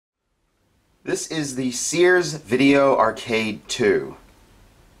This is the Sears Video Arcade II,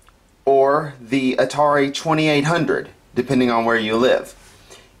 or the Atari 2800, depending on where you live.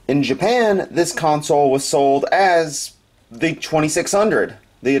 In Japan, this console was sold as the 2600,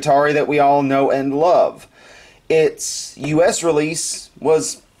 the Atari that we all know and love. Its US release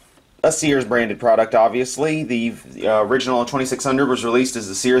was a Sears branded product, obviously. The original 2600 was released as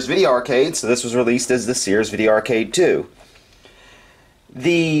the Sears Video Arcade, so this was released as the Sears Video Arcade II.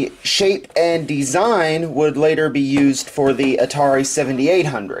 The shape and design would later be used for the Atari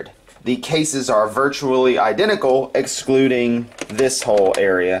 7800. The cases are virtually identical, excluding this whole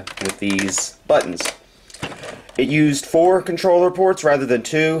area with these buttons. It used 4 controller ports rather than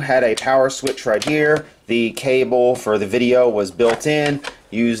 2, had a power switch right here. The cable for the video was built in,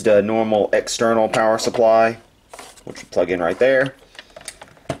 used a normal external power supply, which would plug in right there.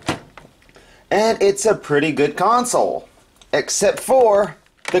 And it's a pretty good console, except for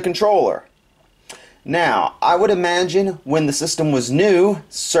the controller. Now, I would imagine when the system was new,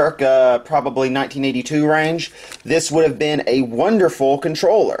 circa probably 1982 range, this would have been a wonderful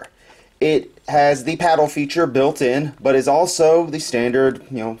controller. It has the paddle feature built in, but is also the standard,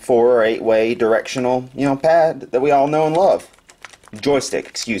 4 or 8-way directional, pad that we all know and love. Joystick,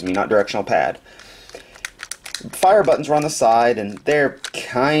 excuse me, not directional pad. Fire buttons are on the side, and they're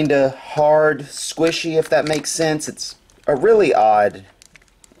kinda hard, squishy, if that makes sense. It's a really odd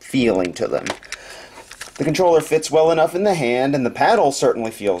feeling to them. The controller fits well enough in the hand, and the paddle certainly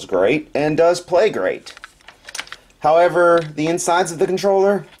feels great, and does play great. However, the insides of the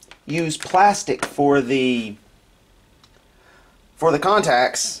controller use plastic for the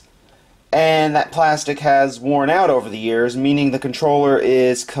contacts, and that plastic has worn out over the years, meaning the controller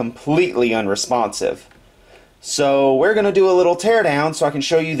is completely unresponsive. So we're going to do a little teardown so I can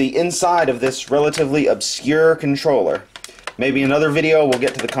show you the inside of this relatively obscure controller. Maybe another video we'll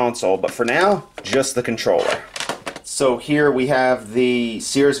get to the console, but for now, just the controller. So here we have the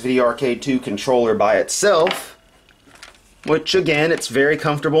Sears Video Arcade II controller by itself, which again, it's very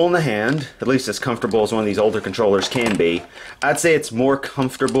comfortable in the hand, at least as comfortable as one of these older controllers can be. I'd say it's more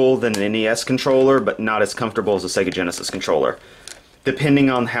comfortable than an NES controller, but not as comfortable as a Sega Genesis controller.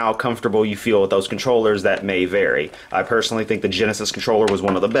 Depending on how comfortable you feel with those controllers, that may vary. I personally think the Genesis controller was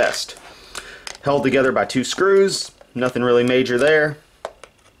one of the best. Held together by 2 screws, nothing really major there.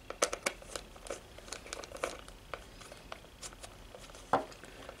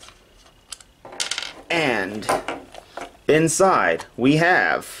 And inside we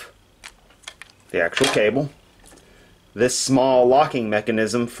have the actual cable, this small locking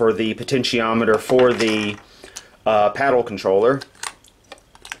mechanism for the potentiometer for the paddle controller,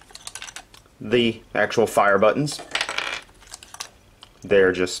 the actual fire buttons.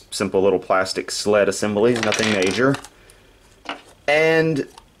 They're just simple little plastic sled assemblies, nothing major. And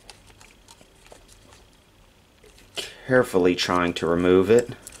carefully trying to remove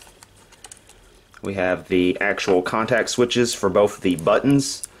it, we have the actual contact switches for both the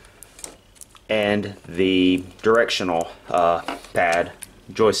buttons and the directional pad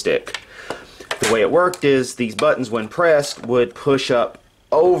joystick. The way it worked is these buttons, when pressed, would push up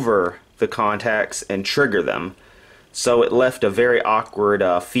over the contacts and trigger them. So it left a very awkward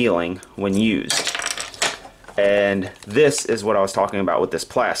feeling when used. And this is what I was talking about with this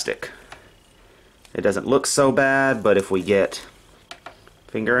plastic. It doesn't look so bad, but if we get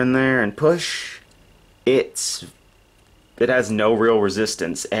finger in there and push, it has no real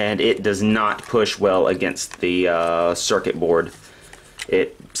resistance, and it does not push well against the circuit board.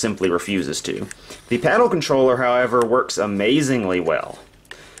 It simply refuses to. The paddle controller, however, works amazingly well.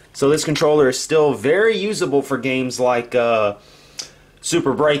 So this controller is still very usable for games like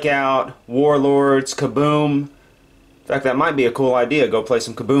Super Breakout, Warlords, Kaboom. In fact, that might be a cool idea. Go play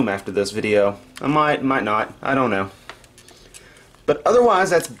some Kaboom after this video. I might not. I don't know. But otherwise,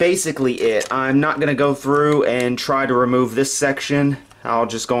 that's basically it. I'm not going to go through and try to remove this section. I'll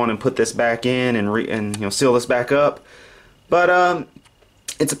just go on and put this back in and seal this back up. But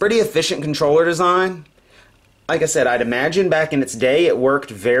it's a pretty efficient controller design. Like I said, I'd imagine back in its day it worked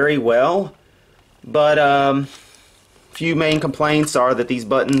very well. But few main complaints are that these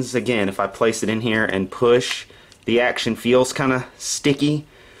buttons, again, if I place it in here and push, the action feels kind of sticky.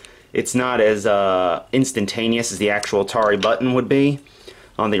 It's not as instantaneous as the actual Atari button would be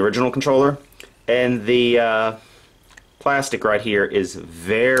on the original controller. And the plastic right here is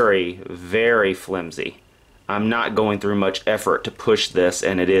very, very flimsy. I'm not going through much effort to push this,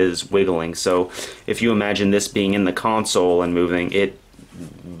 and it is wiggling. So if you imagine this being in the console and moving,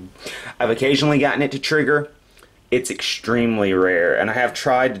 I've occasionally gotten it to trigger. It's extremely rare, and I have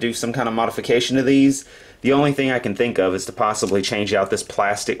tried to do some kind of modification to these. The only thing I can think of is to possibly change out this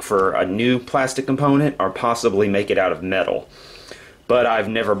plastic for a new plastic component, or possibly make it out of metal. But I've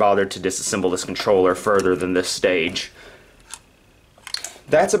never bothered to disassemble this controller further than this stage.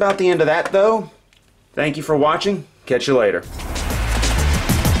 That's about the end of that though. Thank you for watching. Catch you later.